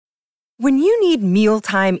When you need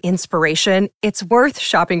mealtime inspiration, it's worth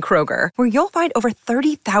shopping Kroger, where you'll find over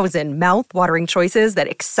 30,000 mouth-watering choices that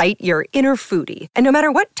excite your inner foodie. And no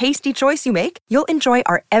matter what tasty choice you make, you'll enjoy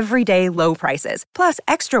our everyday low prices, plus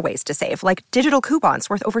extra ways to save, like digital coupons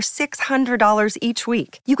worth over $600 each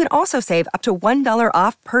week. You can also save up to $1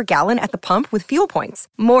 off per gallon at the pump with fuel points.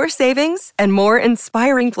 More savings and more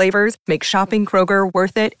inspiring flavors make shopping Kroger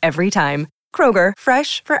worth it every time. Kroger,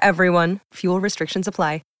 fresh for everyone. Fuel restrictions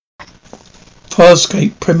apply.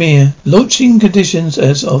 Farscape Premiere. Launching conditions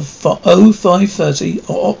as of 05:30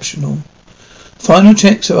 are optional. Final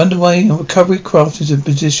checks are underway and recovery craft is in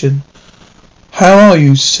position. How are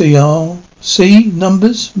you, CR? C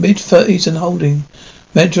numbers, mid-30s and holding.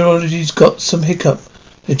 Meteorology's got some hiccup.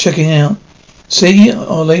 They're checking out. C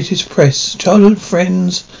our latest press. Childhood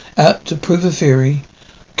friends out to prove a theory.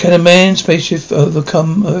 Can a manned spaceship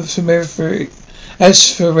overcome atmospheric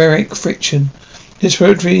friction? This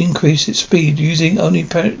rotary increase its speed using only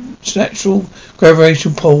natural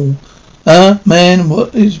gravitational pull. Man,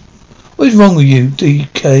 what is wrong with you,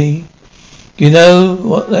 DK? You know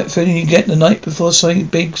what that feeling you get the night before something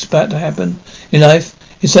big's about to happen in life?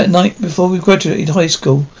 It's that night before we graduated high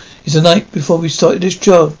school. It's the night before we started this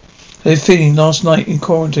job. That feeling last night in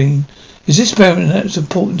quarantine. Is this experiment that's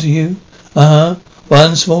important to you?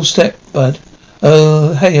 One small step, bud.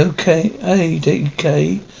 Oh, hey, okay. Hey,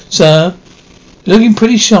 DK. Sir? Looking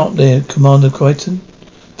pretty sharp there, Commander Crichton.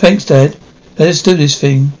 Thanks, Dad. Let's do this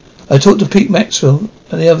thing. I talked to Pete Maxwell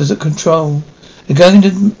and the others at Control. They're going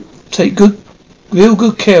to take real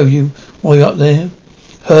good care of you while you're up there.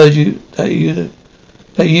 Heard that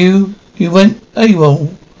you went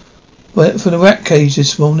AWOL. Went for the rat cage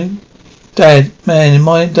this morning. Dad, man, in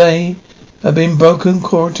my day, I've been broken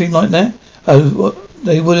quarantine like that.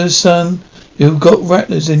 They would have, son. You've got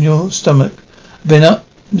rattlers in your stomach. Been up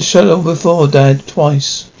the shuttle before, Dad,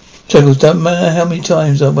 twice. Chuckles, don't matter how many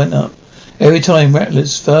times I went up. Every time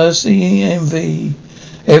rattlers, first EMV.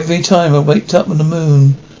 Every time I waked up on the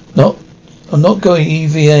moon. I'm not going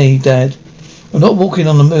EVA, Dad. I'm not walking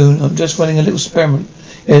on the moon. I'm just running a little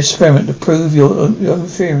experiment to prove your own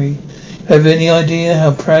theory. Have you any idea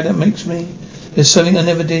how proud that makes me? There's something I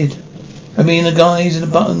never did. I mean, the guys in the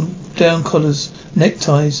button-down collars,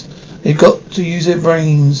 neckties, they've got to use their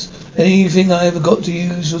brains. Anything I ever got to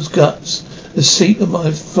use was guts. The seat of my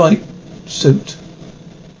flight suit.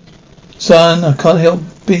 Son, I can't help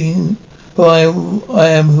being who I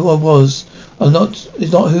am, who I was.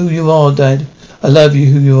 It's not who you are, Dad. I love you,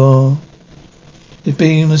 who you are. It's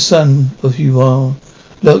being the son of who you are.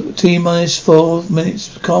 Look, T-minus 4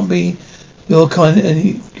 minutes. Can't be your kind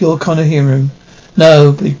of hero.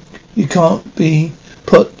 No, but you can't be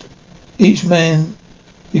put. Each man,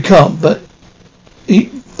 you can't. But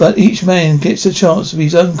each man gets a chance to be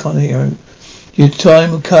his own kind of hero. Your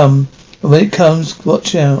time will come, and when it comes,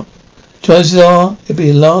 watch out. Chances are it'll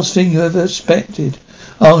be the last thing you ever expected.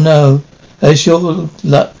 Oh no, that's your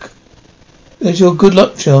luck. That's your good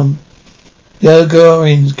luck charm. The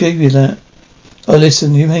Ogarians gave you that. Oh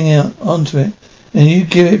listen, you hang out onto it, and you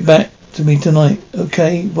give it back to me tonight,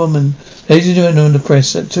 okay, woman? Ladies and gentlemen of the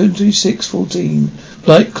press, at 226:14,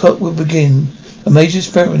 flight clock will begin. A major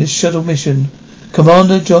experiment is shuttle mission.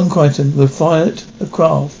 Commander John Crichton will pilot a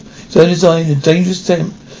craft so designed a dangerous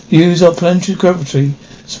attempt to use our planetary gravity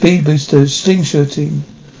speed booster slingshotting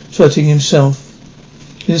himself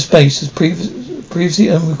into space as previously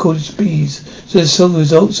unrecorded speeds, so the sole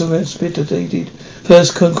results of anticipated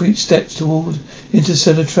first concrete steps toward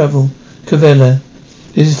interstellar travel. Cavella.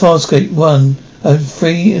 This is Farscape 1. I'm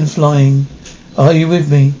free and flying. Are you with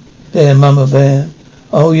me? There, Mama Bear.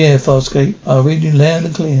 Oh yeah, Farscape. I'll read you loud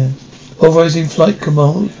and clear. Authorizing flight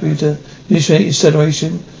command computer. Initiate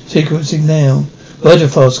acceleration sequencing now. Roger,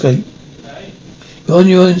 Farscape. On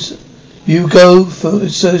your own, you go for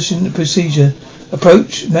insertion procedure.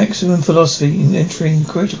 Approach maximum velocity in entering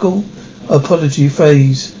critical apology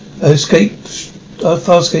phase.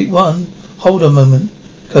 Farscape 1. Hold a moment.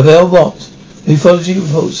 Cavell, what? Ufology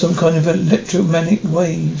reports some kind of electromagnetic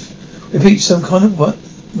wave. Repeat, some kind of what?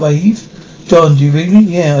 Wave? John, do you read me?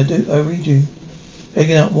 Yeah, I do. I read you.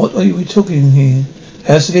 Breaking up. What are we talking here?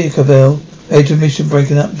 How's the gear, Cavell? Age of mission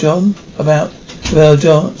breaking up, John. About Cavell,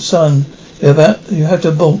 John, son. You have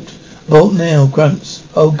to bolt. Bolt now, grunts.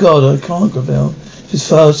 Oh God, I can't, Cavell. Just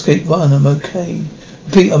Farscape 1. I'm okay.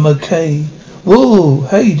 Repeat, I'm okay. Whoa,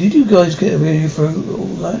 hey, did you guys get really through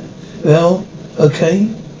all that? Well, okay.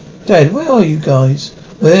 Dad, where are you guys?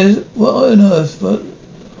 What on earth?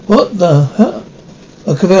 What the? Huh?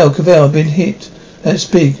 Oh, Cavell, I've been hit. That's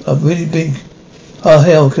big. I'm really big. Oh,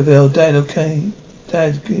 hell, Cavell. Dad, okay.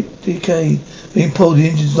 Dad, DK. Being pulled, the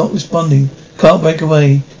engine's not responding. Can't break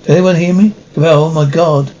away. Can anyone hear me? Oh my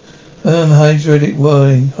God. Hydraulic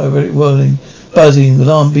whirling, buzzing,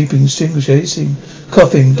 alarm beeping, extinguisher hissing,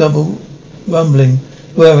 coughing, double rumbling,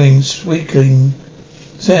 whirring, squeaking,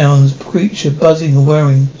 sounds, creature buzzing and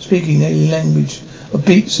whirring, speaking alien language, of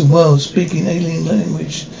beats and whirls, speaking alien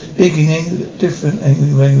language, speaking different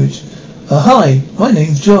alien language. Hi, my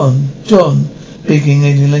name's John, speaking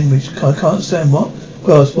alien language. I can't stand what?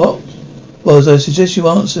 Grasp what? Well, I suggest you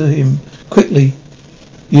answer him quickly.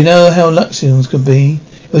 You know how Luxians can be.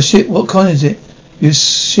 Your ship, what kind is it? Your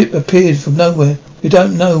ship appeared from nowhere. We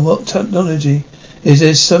don't know what technology. Is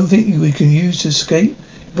there something we can use to escape?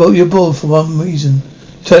 You're aboard for one reason.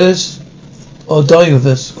 Tell us or die with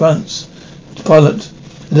us. Grunts. Pilot.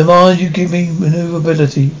 I demand you give me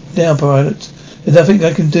maneuverability. Now, pilot. There's nothing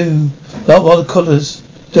I can do. Not while the collars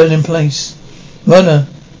still in place. Runner.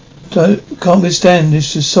 Can't withstand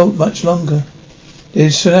this assault much longer.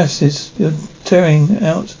 There's synapses. You're tearing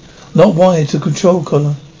out. Not wired to control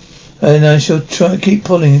collar. And I shall try to keep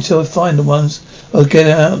pulling until I find the ones I'll get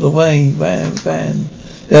out of the way. Van.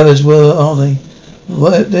 The others, where are they?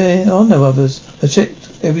 Well, there are no others. I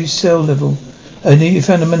checked every cell level. I nearly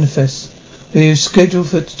found a manifest. We are scheduled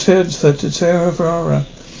for transfer to Terra Varara.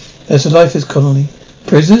 That's a lifeless colony.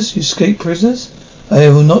 Prisoners? You escaped prisoners? I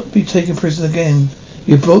will not be taken prisoner again.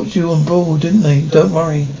 You brought you on board, didn't they? Don't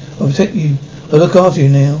worry. I'll protect you. I'll look after you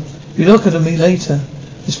now. You look at me later.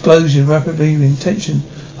 Explosion, rapidly in tension.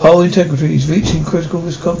 Whole integrity is reaching critical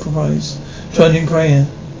compromise. Trending prayer.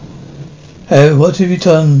 Hey, what have you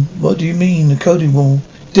done? What do you mean? The coding wall.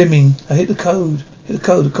 Dimming. I hit the code. The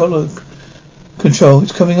collar control.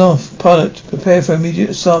 It's coming off. Pilot, prepare for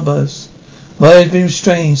immediate starburst. Maya has been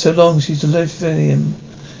restrained so long she's delirium.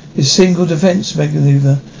 It's single defense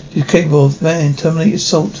maneuver. She's capable of terminate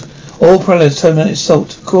assault. All pilots terminate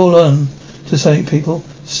assault. Call on to say people.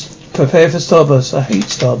 Prepare for starburst. I hate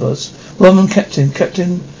starburst. Roman Captain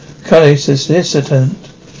Cully says, yes, Lieutenant.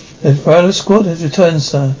 The pilot squad has returned,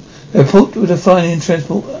 sir. The report with the finding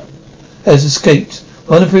transport has escaped.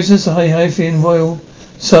 One of the prisoners, the Hyphaean Royal,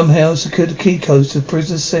 somehow secured the key codes to the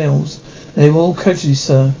prisoners' cells. They were all casualties,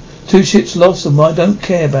 sir. 2 ships lost, and I don't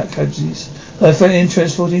care about casualties. The Hyphaean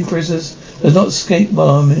transporting prisoners does not escape while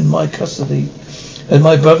I'm in my custody. Has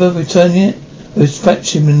my brother returned yet? We'll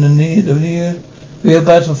dispatch him in the near rear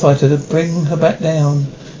battle fighter to bring her back down.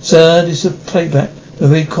 Sir, this is a playback. The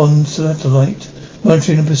recon satellite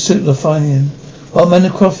monitoring the pursuit of the Hyphaean. What manner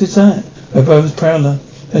of craft is that? My brother's prowler.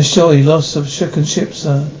 I'm sure he lost a stricken ship,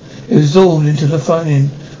 sir. It was absorbed into the Hyphaean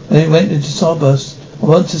when it went into starburst. I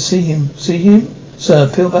want to see him. See him? Sir,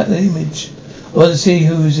 peel back the image. I want to see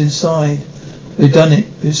who is inside. We've done it.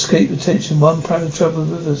 We've escaped attention. One prowler travelled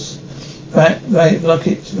with us.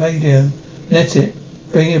 Rocket, radio. Net it.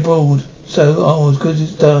 Bring it aboard. So, as good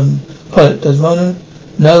as done. Pilot, does Mona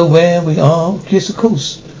know where we are? Yes, of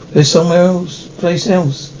course. We're somewhere else. Place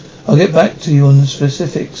else. I'll get back to you on the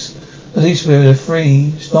specifics. At least we're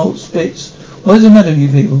free. Small spits. What is the matter with you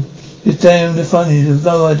people? It's damn the funny. There's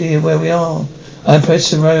no idea where we are. I'm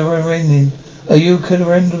Professor Iranian. Are you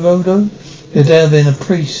Rodo? You're down there, a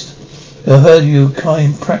priest. I heard your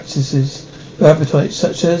kind practices. Your appetite,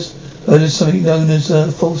 such as heard of something known as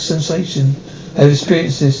a false sensation. I've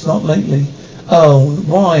experienced this, not lately. Oh,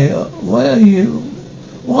 why? Where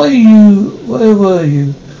were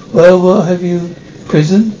you? Well, what have you?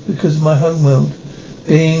 Prison? Because of my homeworld.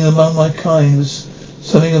 Being among my kind was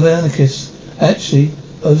something of an anarchist. Actually,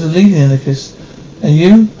 I was a leading anarchist. And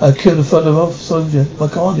you? I killed a fellow soldier, my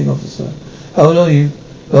commanding officer. How old are you?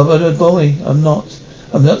 Well, but a boy. I'm not.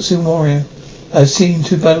 I'm not a warrior. I've seen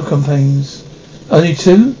 2 battle campaigns. Only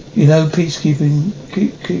 2? You know peacekeeping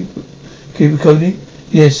keeper coding?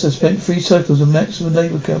 Yes, I spent 3 cycles of maximum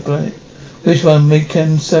labour planet. Which one?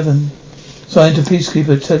 Mekan 7. Signed to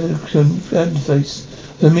peacekeeper interface.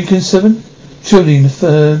 The Mekan 7? Surely in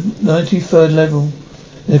the 93rd level.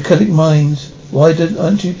 In the Celtic mines. Why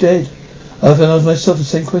aren't you dead? I've asked myself the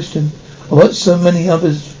same question. I watched so many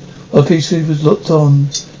others while peacekeepers looked on.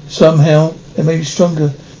 Somehow they may be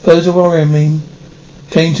stronger. But as a warrior,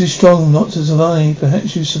 came too strong not to survive.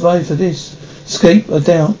 Perhaps you survived for this. Escape, I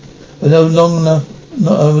doubt. But no long enough.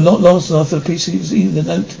 I will not last enough for the peacekeepers even the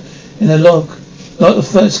note in a log. Not the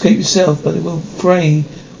first escape itself, but it will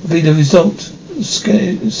be the result.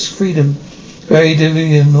 It's freedom. Very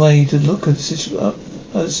different way to look at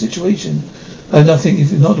the situation. I have nothing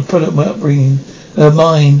if it's not the product of my upbringing.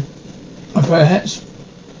 Mine. And perhaps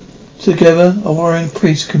together a warrior and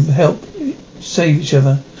priest can help save each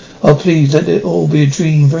other. Oh please, let it all be a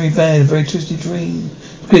dream. Very bad, a very twisted dream.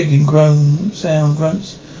 Squeaking, groan, sound,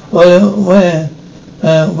 grunts. Where?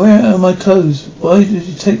 Where are my clothes? Why did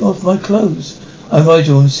you take off my clothes? I'm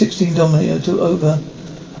Rigel, 16 Dominator took over.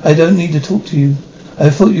 I don't need to talk to you. I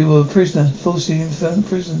thought you were a prisoner, falsely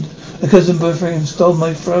imprisoned. My cousin Bertram stole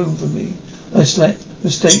my throne from me. I slept.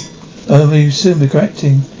 Mistake. I will soon be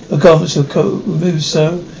correcting. Your garments are removed,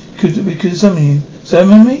 so we could summon you.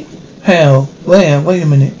 Summon me? How? Where? Wait a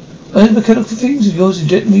minute. What mechanical things of yours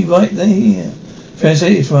inject me right there here?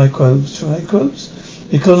 Translated from my quotes.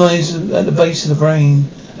 You colonize at the base of the brain,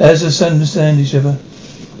 as us understand each other.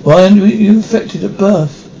 Why are you affected at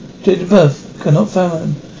birth? Rejected at birth? Cannot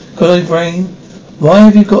fathom. Colonize brain. Why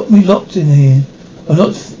have you got me locked in here? I'm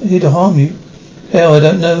not here to harm you. Hell, I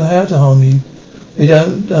don't know how to harm you. We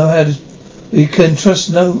don't know how to. We can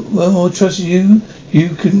trust no one more trust you. We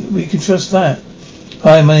can trust that.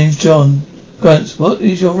 Hi, my name's John. Grunts, what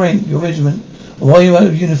is your rank, your regiment? Why are you out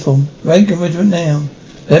of uniform? Rank and regiment now.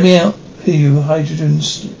 Let me out. Here, you hydrogen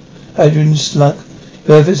slug.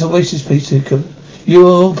 It's a wasted peacekeeper. You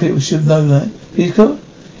all people should know that. Peacekeeper?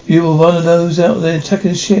 You were one of those out there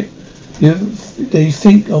attacking the ship. They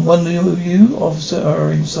think I'm one of you, Officer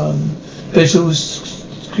Aronson. Special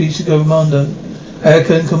Security Commando. I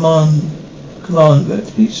can command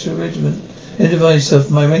each regiment. Identify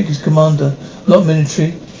yourself. My rank is commander, not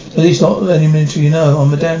military. At least not any military you know.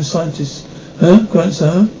 I'm a damn scientist. Huh? Grunts,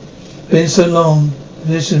 huh? Been so long.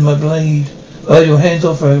 Listen, my blade. Oh, your hands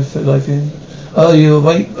off her, like him. Oh, you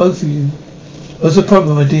awake, both of you. What's the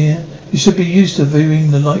problem, my dear? You should be used to viewing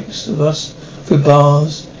the likes of us through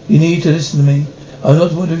bars. You need to listen to me. I'm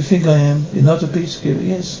not what you think I am. You're not a peacekeeper.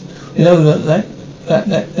 Yes, you know that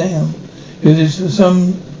down. There's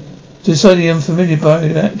some decidedly unfamiliar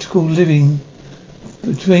biological living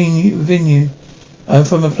within you. I'm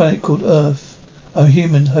from a planet called Earth. I'm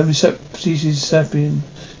human, Homo species sapien.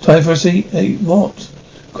 Time for us to eat what?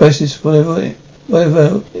 Crisis, whatever.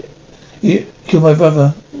 Kill my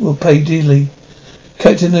brother. Will pay dearly.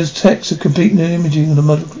 Captain, those techs are complete new imaging of the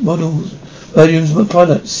models. Volumes of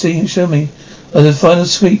pilot. See and show me. The final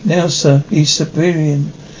suite now, sir. East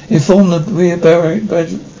Siberian. Inform the rear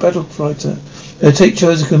battle fighter. They'll take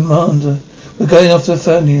charge as commander. We're going after the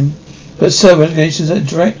Fernian. But sir, relegation is at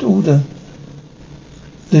direct order.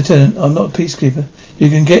 Lieutenant, I'm not a peacekeeper. You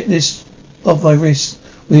can get this off my wrist.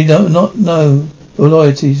 We do not know your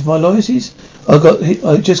loyalties. My loyalties?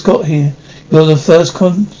 I just got here. You're the first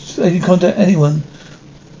contact anyone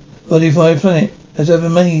on my planet has ever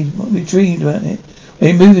made. We dreamed about it.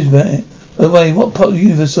 We moved about it. By the way, what part of the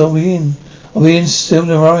universe are we in? Are we in still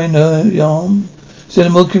in Orion arm? Still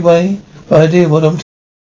in the Milky Way? Idea what I'm.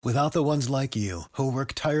 Without the ones like you, who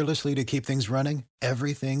work tirelessly to keep things running,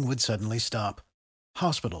 everything would suddenly stop.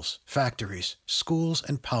 Hospitals, factories, schools,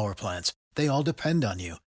 and power plants, they all depend on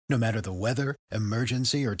you. No matter the weather,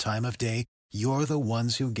 emergency, or time of day, you're the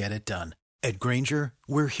ones who get it done. At Grainger,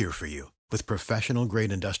 we're here for you with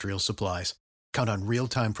professional-grade industrial supplies. Count on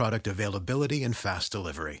real-time product availability and fast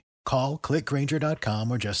delivery. Call, click Grainger.com,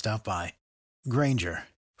 or just stop by. Grainger,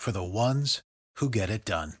 for the ones who get it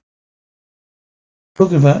done.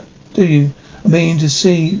 Talking about, do you? I need to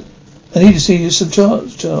see you some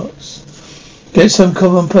charts. Get some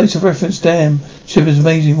common place of reference. Damn, ship is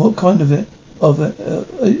amazing. What kind of it?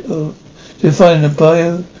 To find a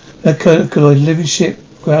bio-colloid living ship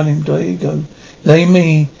grounding. There you go. Lay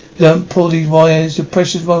me. Don't pull these wires. Your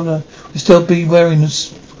precious motor will still be wearing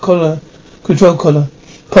the control collar.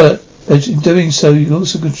 Pilot. In doing so, you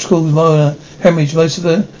also control the motor hemorrhage. Most of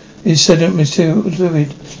it is sediment material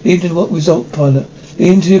fluid. Even to what result, pilot?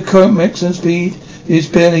 Even to your current maximum speed is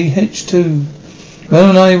barely H2. Ron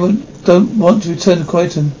and I don't want to return to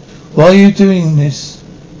Crichton. Why are you doing this?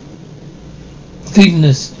 Feeding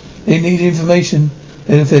us. They need information.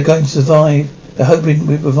 And if they're going to survive, they're hoping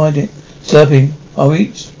we provide it. Slurping. I'll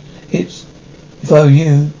reach it. If I were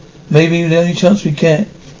you, maybe the only chance we get.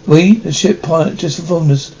 We, the ship pilot, just informed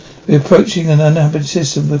us. We're approaching an uninhabited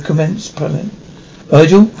system with commence planet.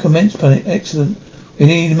 Rigel, commence planet. Excellent. We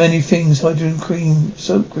need many things. Hydrogen cream,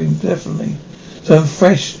 soap cream, definitely. Some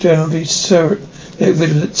fresh, generally syrup. Get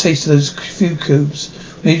rid of the taste of those few cubes.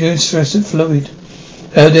 We need your interested fluid.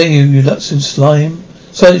 How dare you Luxon slime?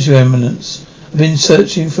 Silence, your eminence. I've been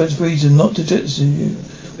searching for a reason not to jettison you.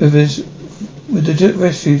 With the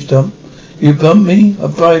refuge dump. You bumped me. I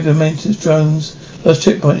bribed the maintenance drones. Last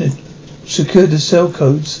checkpoint. Secured the cell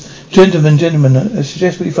codes. Gentlemen, I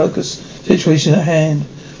suggest we focus situation at hand.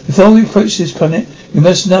 Before we approach this planet, we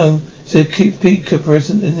must know if there keep Beaker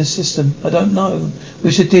present in the system. I don't know.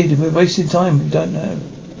 Wish I did. We're wasting time. We don't know.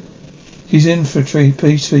 She's infantry.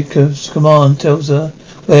 Peacekeeper's command tells her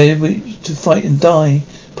where to fight and die.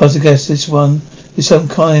 Plus, I guess this one is some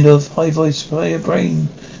kind of high voice player brain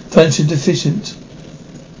function deficient.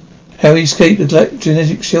 How he escaped the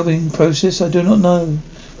genetic shelving process, I do not know.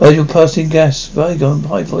 Virgil passing gas. Vigon,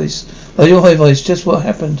 high voice. Virgil, high voice. Just what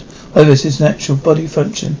happened. Ovis is natural body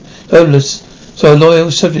function. Odorless. So loyal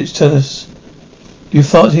subjects tell us. You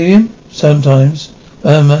fart helium? Sometimes.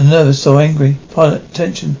 I'm nervous, so angry. Pilot,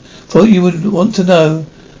 tension. Thought you would want to know.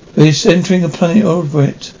 We're entering a planet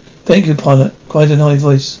orbit. Thank you, pilot. Quite a high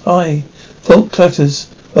voice. Hi. Fault clatters.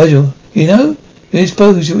 Virgil, you know? You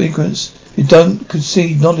expose your ignorance. You don't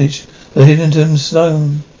concede knowledge. The hidden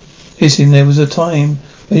stone. Hissing, there was a time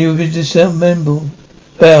when you would be dismembered.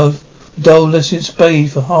 Bowed. Dull lesson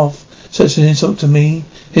spade for half. Such an insult to me.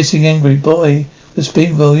 Hissing, angry. Boy, the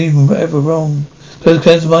speedwell even ever wrong. Close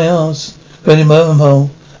cleanse my ass. Going in my wormhole.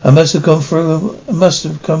 I must have come in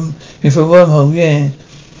for a wormhole, yeah.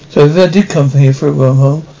 So if I did come here for a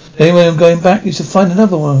wormhole, then when I'm going back is to find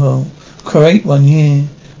another wormhole. Create one, yeah.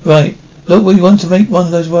 Right. Look, we want to make one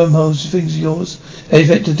of those wormholes things of yours. They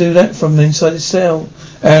expect to do that from inside the cell.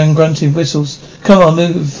 Aaron grunting whistles. Come on,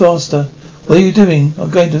 move faster. What are you doing? I'm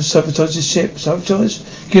going to sabotage the ship. Sabotage?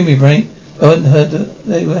 Give me a break.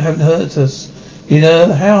 They haven't hurt us. You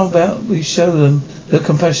know, how about we show them the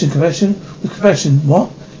compassion? With compassion?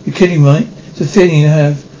 What? You're kidding, right? It's a feeling you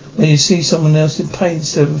have when you see someone else in pain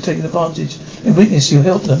instead of taking advantage and weakness, you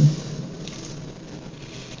help them.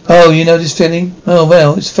 Oh, you know this feeling? Oh,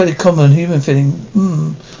 well, it's a fairly common human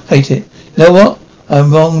feeling. Hate it. You know what?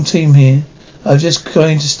 I'm wrong team here. I'm just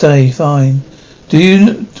going to stay. Fine.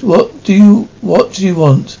 What do you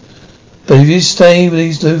want? But if you stay with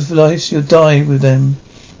these low lives, you'll die with them.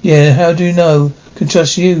 Yeah, how do you know? Can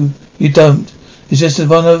trust you. You don't. It's just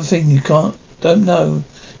one other thing you don't know.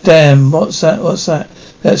 Damn, what's that?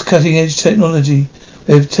 That's cutting edge technology.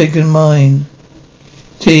 They've taken mine.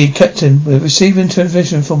 Captain, we're receiving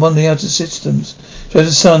transmission from one of the outer systems. Show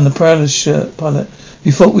the sun, the Prowler's shirt, pilot.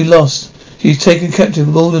 We thought we lost. She's taken captive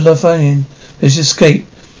with all the Lothanian. There's escape.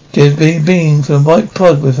 There's been being from a white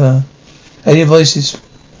pod with her. Alien voices.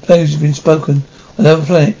 Language has been spoken. Another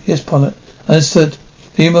planet. Yes, pilot. Understood.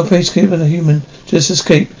 The human peacekeeper and the human just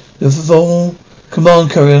escaped. The Vol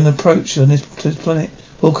command carrier and approach on this planet.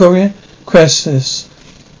 Vol courier? Crassus.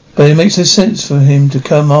 But it makes no sense for him to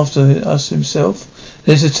come after us himself.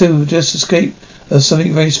 There's the two just escaped of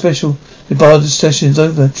something very special. The barred station's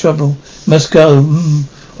over. Trouble. Must go.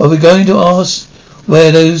 Are we going to ask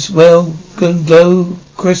where those glow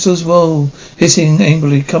crystals roll? Hissing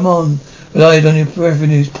angrily. Come on. Relied on your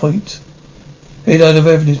revenues point. We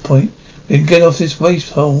can get off this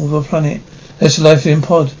waste hole of a planet. That's the life in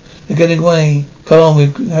pod. They're getting away. Come on,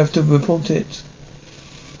 we have to report it.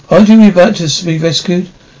 Aren't you about to be rescued?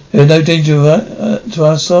 There's no danger to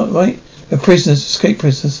us, right? We're prisoners, escape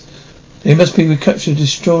prisoners. They must be recaptured,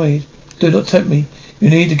 destroyed. Do not tempt me. You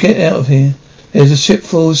need to get out of here. There's a ship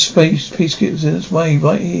full of space peacekeepers in its way,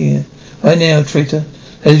 right here. Right now, traitor.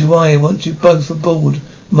 That is why I want you both aboard.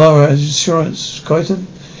 Mara has assurance. Crichton,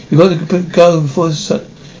 you've got to go before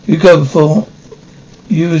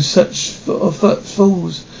you are such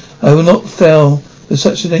fools. I will not fail for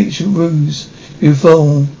such an ancient ruse. You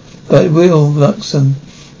fool. But it will, Luxon.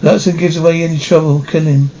 Luxon gives away any trouble. Kill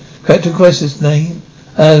him. Captain Crisis' name?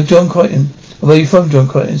 John Crichton. Where are you from, John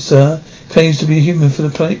Crichton, sir? Claims to be a human for the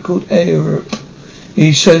planet called Europe.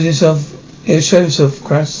 He shows himself,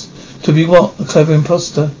 Crass. To be what? A clever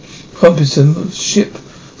imposter. Promised him a ship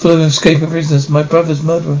full of escaping prisoners. My brother's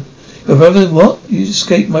murderer. Your brother? What? You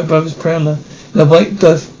escaped my brother's prowler. And a white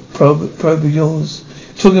death probe of yours.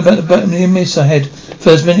 Talking about the near miss I had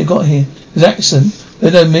first minute got here. His accent.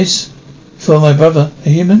 There's no miss for my brother. A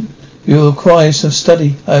human? You will require some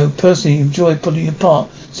study. I personally enjoy pulling you apart.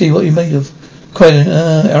 See what you're made of. Crichton,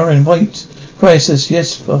 Aaron, wait. Crisis,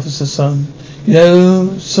 yes, officer son. You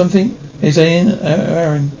know something? It's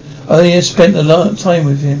Aaron. I only have spent a lot of time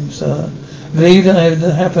with him, sir. I believe that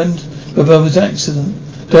happened with my brother's accident.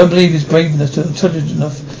 Don't believe he's brave enough or intelligent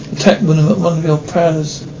enough to attack one of your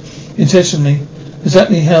prowlers intentionally.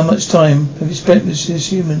 Exactly how much time have you spent with this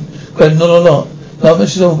human? Crichton, not a lot. Not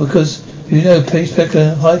much at all, because you know,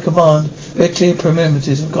 Peacemaker High Command, very clear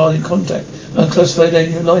parameters regarding contact unclassified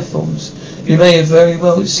alien life forms. You may have very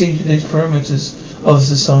well exceeded these parameters,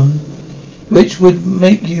 Officer Son, which would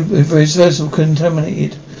make you irreversibly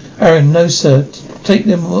contaminated. Aaron, no sir. Take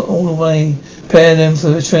them all away. Prepare them for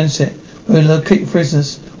the transit. We'll locate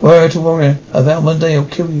prisoners, warrior to warrior. I vow one day I'll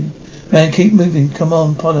kill you. Man, keep moving. Come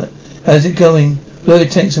on, pilot. How's it going?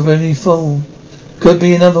 Fluid tanks are already full. Could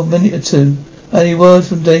be another minute or two. Any word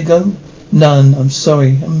from Dago? None. I'm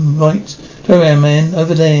sorry. I'm right. Turn around, man.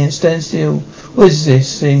 Over there. Stand still. What is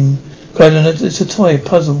this thing? Crichton, it's a toy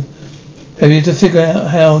puzzle. Have you to figure out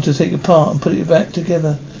how to take it apart and put it back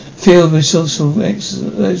together? filled with social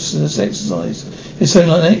exercise. It's something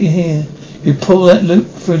like that you hear. You pull that loop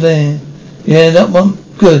through there. Yeah, that one?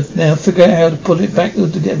 Good. Now figure out how to pull it back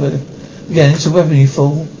together. Again, it's a weapon, you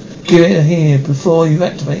fool. Give it a here before you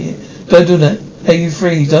activate it. Don't do that. Hey, you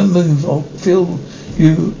free. Don't move. I'll fill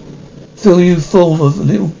you full of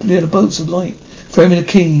little bolts of light. Throw me the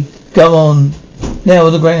key. Go on. Now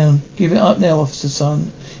on the ground. Give it up now, Officer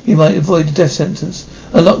Son. You might avoid the death sentence.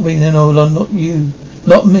 Unlock me, then I'll unlock you.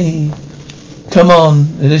 Not me. Come on.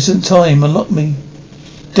 It isn't time. Unlock me.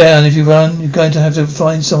 Down. If you run, you're going to have to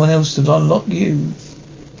find someone else to unlock you.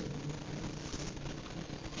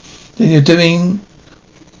 Then you're going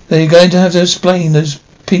to have to explain those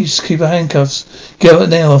peacekeeper handcuffs. Get up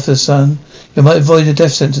now, Officer Son. You might avoid a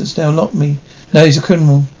death sentence. Now lock me. No, he's a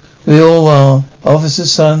criminal. We all are. Officer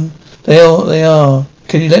Son. They are.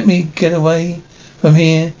 Can you let me get away from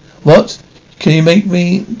here? What? Can you make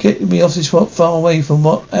me get me off this far away from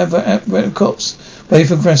whatever cops? Away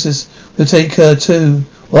from Crassus. We'll take her too.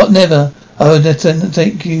 What? Never. I would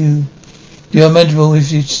take you. You're manageable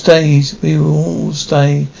if you stay. We will all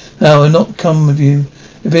stay. No, I'll not come with you.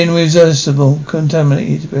 You've been irreversible,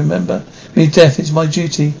 contaminated. Remember, me death is my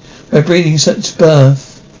duty. By breathing such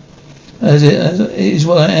birth as it is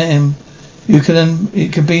what I am.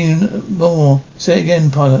 It can be more. Say it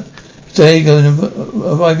again, pilot. There you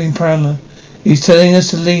go, arriving parallel. He's telling us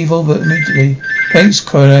to leave orbit immediately. Thanks,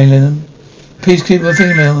 Corellian. Peacekeeper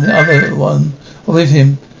female and the other one are with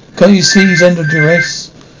him. Can't you see he's under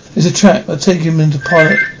duress? There's a trap. I'll take him into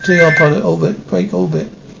TR pilot orbit, break orbit.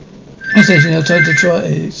 I said, I'll try to try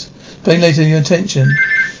it. Paying later your attention.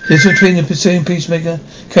 This between the pursuing peacemaker,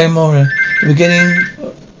 Kamora. The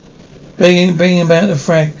beginning, bringing about the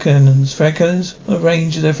frag cannons. Frag cannons? A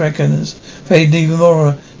range of their frag cannons. Fade even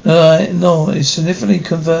more. No, it's significantly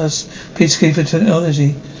converse peacekeeper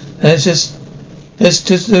technology. Let's just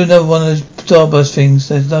do another one of those starburst things.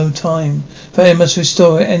 There's no time. They must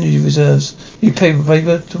restore energy reserves. Need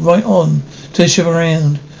paper to write on. Turn ship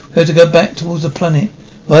around. We have to go back towards the planet.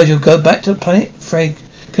 Why do you go back to the planet? Frag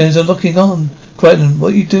cannons are locking on. Crichton,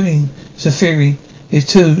 what are you doing? It's a theory. It's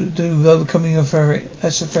to do with overcoming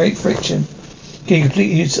atmospheric friction. Are you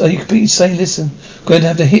completely saying, listen, going to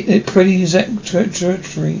have to hit it pretty exact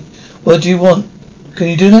trajectory. What do you want? Can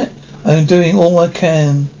you do that? I'm doing all I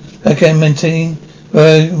can. Maintaining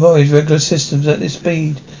regular systems at this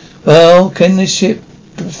speed. Well, can this ship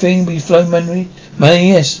thing be flown manually?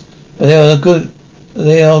 Yes. But they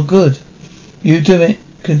are good. You do it.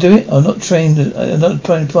 Can do it? I'm not trained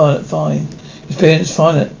pilot, fine. Experienced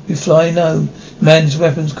pilot. You fly? No. Man's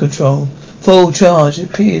weapons control. Full charge.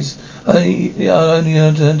 It appears only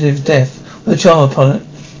alternative death. The charter pilot.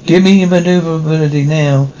 Give me your maneuverability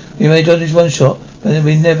now. We may dodge one shot, but then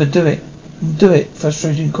we never do it.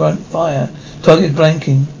 Frustrating grunt fire. Target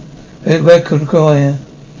blanking. Record choir.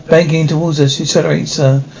 Banking towards us. Accelerate,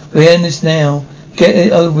 sir. We end this now. Get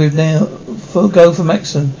it over with now. Go for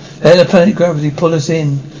maximum. Let the planet gravity pull us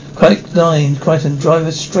in. Crichton, drive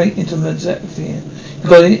us straight into the atmosphere. You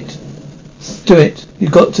got it. Do it. You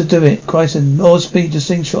got to do it. Crichton, more speed to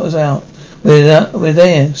slingshot us out. We're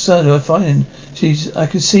there. So do I find I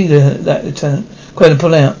can see that lieutenant. Crichton,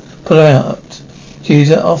 pull her out.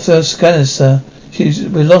 She's off the scanners, sir.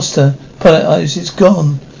 We lost her. Pilot, it's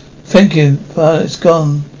gone. Thank you. Pilot, it's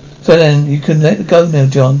gone. So then, you can let it go now,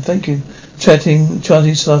 John. Thank you.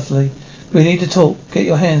 Chanting softly. We need to talk. Get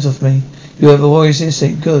your hands off me. You have a warrior's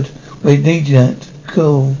instinct. Good. We need that.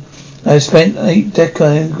 Cool. I've spent 8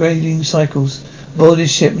 degrading cycles aboard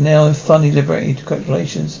this ship. Now I'm finally liberated.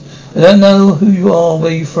 Congratulations. I don't know who you are,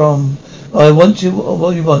 where you're from. I want you,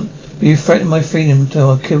 what you want. But you threaten my freedom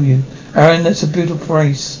until I kill you. Aaron, that's a beautiful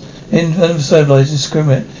race. In civilized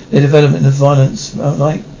discriminate the development of violence.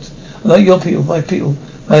 Like your people, my people,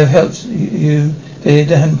 may have helped you. They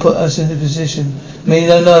hadn't put us in the position.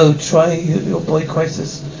 No, try your boy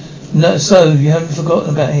Crisis. No, so you haven't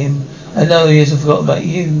forgotten about him. I know he hasn't forgotten about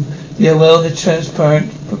you. Yeah, well, the transparent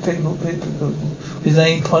people. His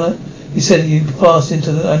name, pilot. He said you passed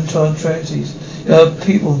into the untried tragedies. Your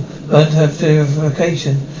people don't have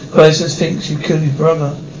verification. Crisis thinks you killed his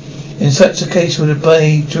brother. In such a case, would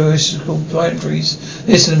obey juridical boundaries.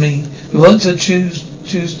 Listen to me. You want to choose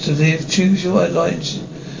to live. Choose your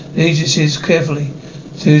allegiances carefully.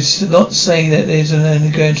 To not say that there's any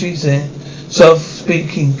guarantees there.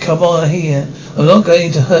 Self-speaking. Come on here. I'm not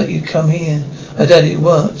going to hurt you. Come here. I doubt it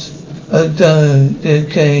worked. Oh, no.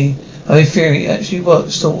 Okay. I fear it actually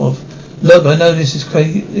works, sort of. Look, I know this is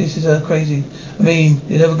crazy. Crazy. I mean,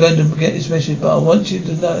 you're never going to get this message, but I want you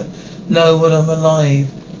to know when I'm alive.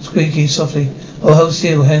 Squeaking softly. Oh, hold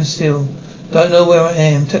still, hands still. Don't know where I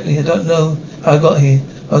am. Technically, I don't know how I got here.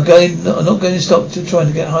 I'm not going to stop to trying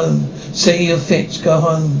to get home. See your fix. Go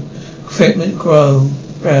home. Equipment grow.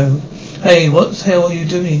 Hey, what the hell are you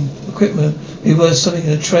doing? Equipment. We were something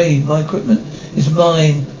in a trade. My equipment is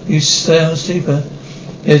mine. You sound sleeper.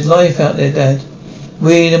 There's life out there, Dad.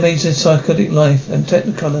 Weird, amazing, psychotic life and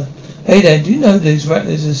technicolor. Hey, Dad, do you know these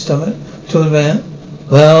rattlers in the stomach? Talking about?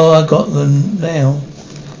 Well, I got them now.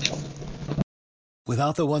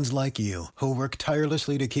 Without the ones like you, who work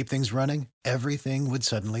tirelessly to keep things running, everything would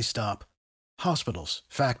suddenly stop. Hospitals,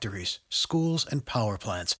 factories, schools, and power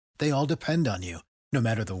plants, they all depend on you. No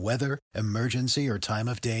matter the weather, emergency, or time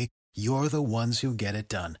of day, you're the ones who get it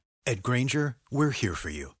done. At Grainger, we're here for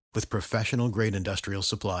you with professional-grade industrial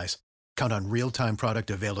supplies. Count on real-time product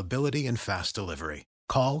availability and fast delivery.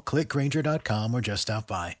 Call, click Grainger.com, or just stop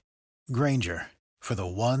by. Grainger, for the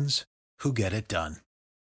ones who get it done.